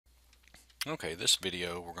Okay, this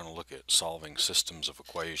video we're going to look at solving systems of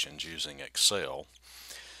equations using Excel.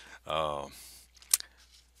 Uh,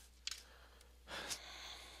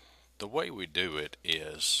 the way we do it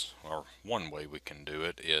is, or one way we can do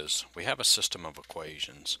it is, we have a system of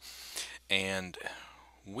equations and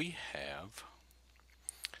we have,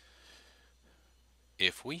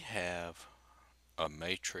 if we have a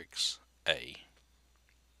matrix A,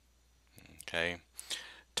 okay,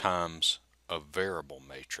 times a variable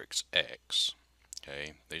matrix X,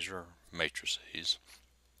 okay, these are matrices,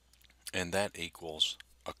 and that equals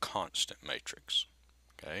a constant matrix,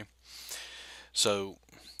 okay. So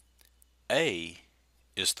A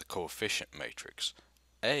is the coefficient matrix.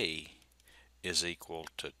 A is equal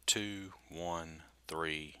to 2, 1,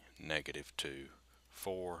 3, negative 2,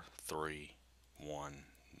 4, 3, 1,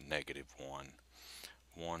 negative 1,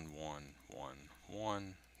 1, 1, 1,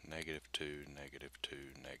 1, negative 2, negative 2,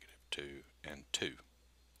 negative 2, and 2.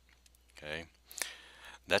 Okay,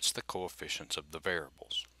 that's the coefficients of the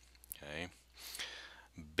variables. Okay,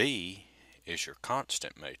 B is your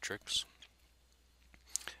constant matrix,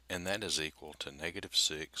 and that is equal to negative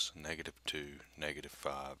 6, negative 2, negative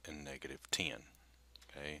 5, and negative 10.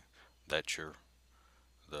 Okay, that's your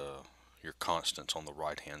constants on the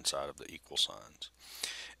right hand side of the equal signs.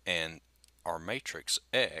 And our matrix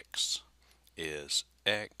X is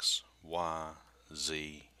X, Y,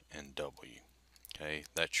 Z, and W. Okay,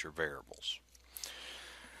 that's your variables.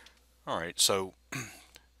 Alright, so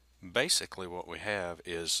basically what we have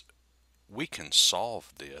is we can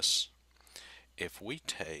solve this if we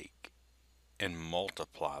take and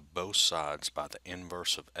multiply both sides by the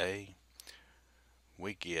inverse of A.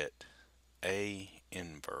 We get A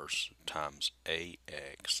inverse times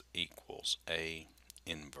AX equals A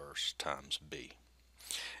inverse times B.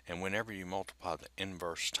 And whenever you multiply the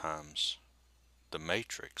inverse times the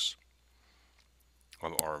matrix,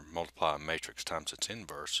 or multiply a matrix times its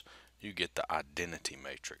inverse, you get the identity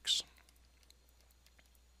matrix.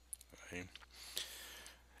 Okay?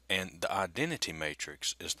 And the identity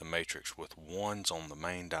matrix is the matrix with ones on the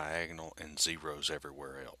main diagonal and zeros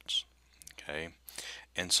everywhere else. Okay?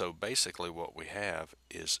 And so basically what we have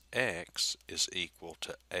is X is equal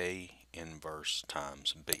to A inverse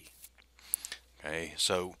times B. Okay,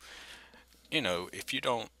 so if you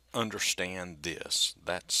don't understand this,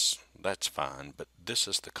 that's fine, but this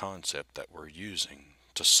is the concept that we're using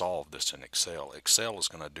to solve this in Excel. Excel is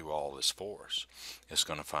going to do all this for us. It's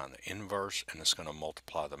going to find the inverse and it's going to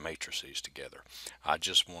multiply the matrices together. I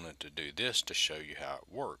just wanted to do this to show you how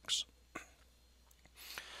it works.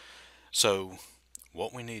 So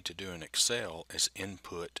what we need to do in Excel is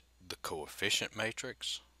input the coefficient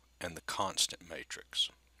matrix and the constant matrix.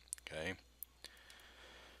 Okay.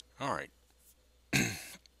 All right.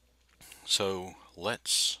 So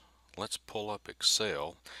let's pull up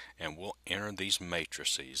Excel and we'll enter these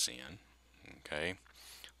matrices in. Okay.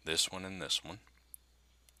 This one and this one.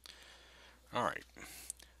 All right.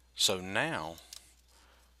 So now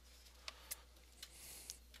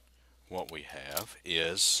what we have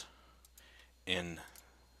is in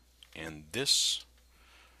this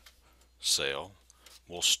cell,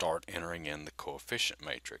 we'll start entering in the coefficient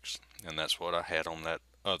matrix, and that's what I had on that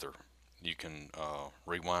other. You can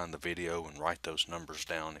rewind the video and write those numbers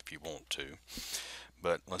down if you want to,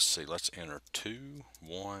 but let's see, let's enter 2,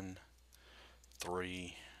 1,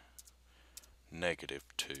 3, negative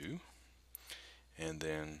 2, and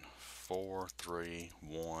then 4, 3,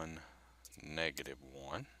 1, negative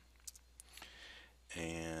 1,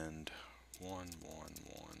 and 1, 1,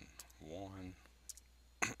 1, 1,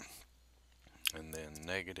 and then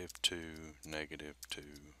negative 2, negative 2,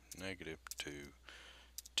 negative 2,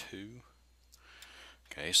 2.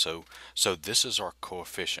 Okay, so this is our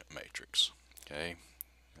coefficient matrix. Okay,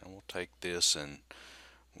 and we'll take this and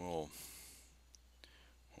we'll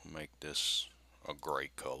make this a gray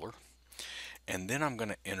color, and then I'm going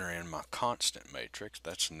to enter in my constant matrix.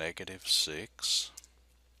 That's negative 6,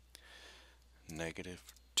 negative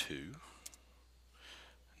 2,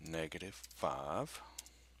 negative 5,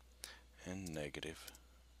 and negative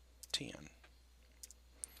 10.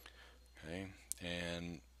 Okay,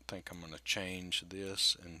 and I think I'm going to change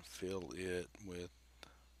this and fill it with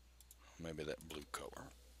maybe that blue color.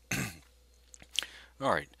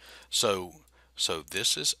 Alright, so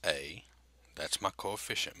this is A, that's my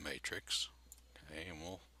coefficient matrix. Okay, and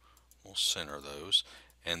we'll center those,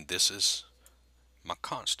 and this is my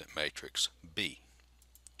constant matrix B.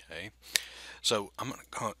 Okay, so I'm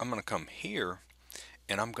gonna come here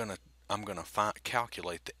and I'm gonna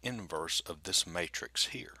calculate the inverse of this matrix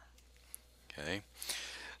here. Okay,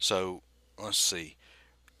 so let's see,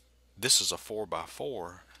 this is a 4 by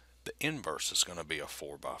 4, The inverse is going to be a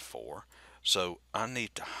 4 by 4. So I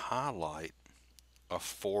need to highlight a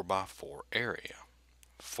 4 by 4 area,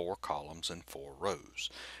 4 columns and 4 rows.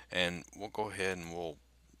 And we'll go ahead and we'll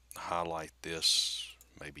highlight this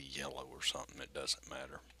maybe yellow or something, it doesn't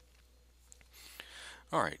matter.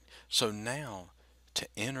 Alright, so now to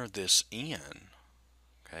enter this in,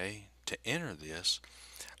 okay, to enter this,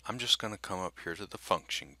 I'm just going to come up here to the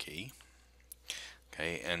function key,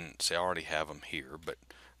 okay, and see I already have them here, but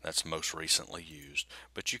that's most recently used.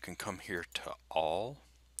 But you can come here to all,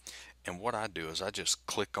 and what I do is I just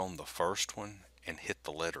click on the first one and hit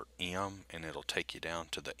the letter M, and it'll take you down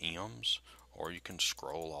to the M's, or you can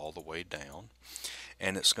scroll all the way down,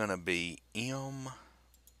 and it's going to be M.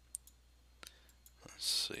 Let's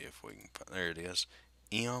see if we can, there it is,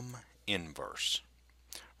 M inverse.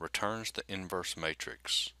 Returns the inverse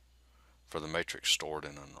matrix for the matrix stored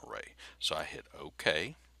in an array. So I hit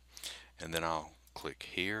OK, and then I'll click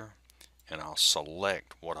here, and I'll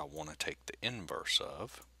select what I want to take the inverse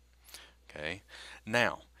of. Okay,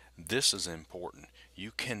 now this is important.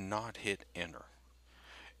 You cannot hit enter.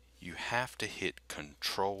 You have to hit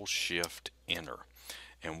Control Shift Enter,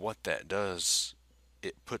 and what that does,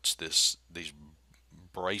 it puts these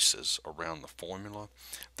braces around the formula.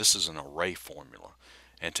 This is an array formula,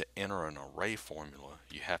 and to enter an array formula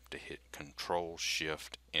you have to hit Control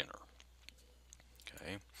Shift Enter.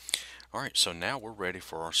 Okay, alright, so now we're ready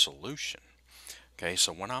for our solution. Okay,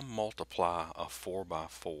 so when I multiply a 4 by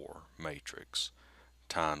 4 matrix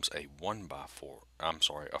times a 1 by 4, I'm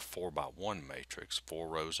sorry, a 4 by 1 matrix, 4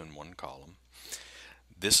 rows and 1 column,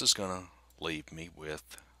 this is going to leave me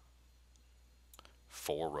with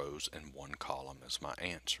 4 rows and 1 column as my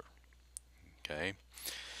answer. Okay,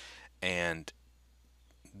 and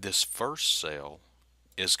this first cell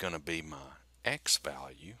is going to be my X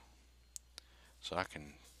value, so I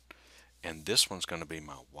can, and this one's going to be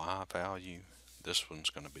my Y value, this one's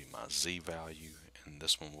going to be my Z value, and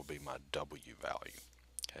this one will be my W value.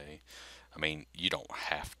 Okay, I mean, you don't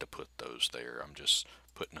have to put those there, I'm just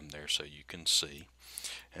putting them there so you can see.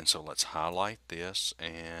 And so let's highlight this,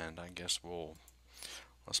 and I guess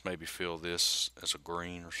let's maybe fill this as a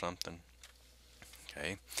green or something.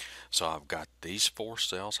 Okay, so I've got these 4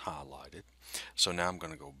 cells highlighted. So now I'm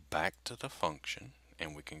going to go back to the function,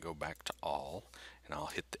 and we can go back to all, and I'll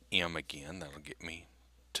hit the M again. That'll get me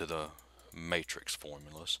to the matrix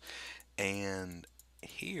formulas, and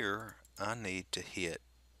here I need to hit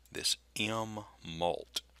this M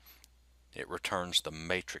mult. It returns the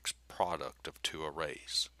matrix product of 2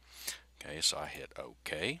 arrays. Okay, so I hit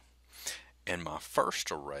OK. In my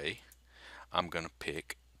first array, I'm going to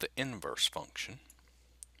pick the inverse function,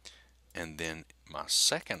 and then my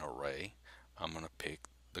second array, I'm going to pick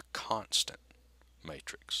the constant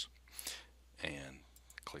matrix, and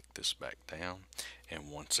click this back down,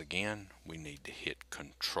 and once again we need to hit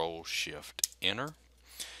Control Shift Enter,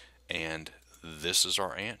 and this is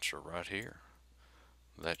our answer right here.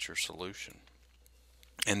 That's your solution.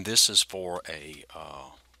 And this is for a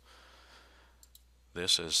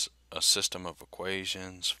this is a system of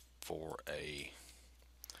equations for a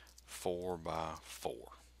 4 by 4.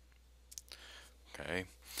 Okay,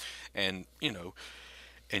 and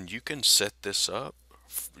and you can set this up.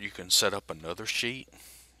 You can set up another sheet.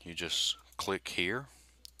 You just click here.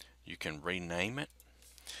 You can rename it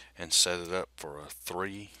and set it up for a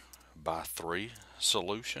 3 by 3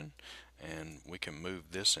 solution, and we can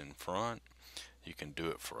move this in front. You can do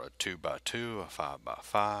it for a 2 by 2, a 5 by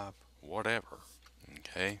 5, whatever.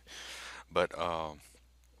 Okay, but I'll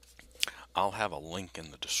have a link in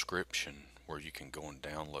the description where you can go and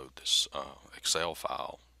download this Excel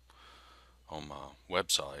file on my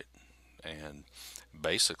website. And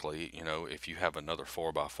basically, if you have another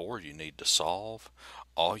 4 by 4 you need to solve,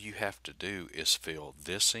 all you have to do is fill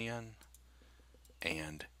this in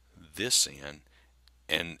and this in,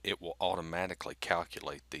 and it will automatically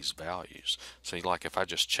calculate these values. See, like if I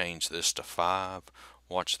just change this to 5,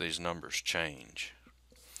 watch these numbers change.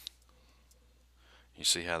 You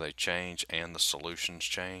see how they change and the solutions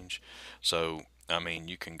change? So, I mean,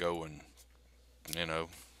 you can go and,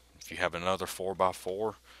 if you have another 4 by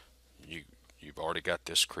 4, you've already got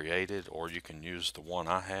this created, or you can use the one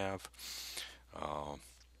I have.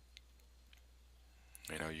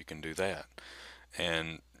 You can do that.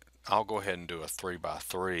 And I'll go ahead and do a 3 by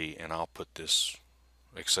 3, and I'll put this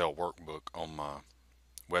Excel workbook on my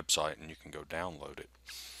website, and you can go download it.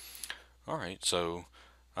 Alright, so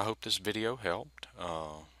I hope this video helped.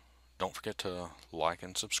 Don't forget to like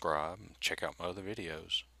and subscribe, and check out my other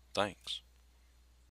videos. Thanks.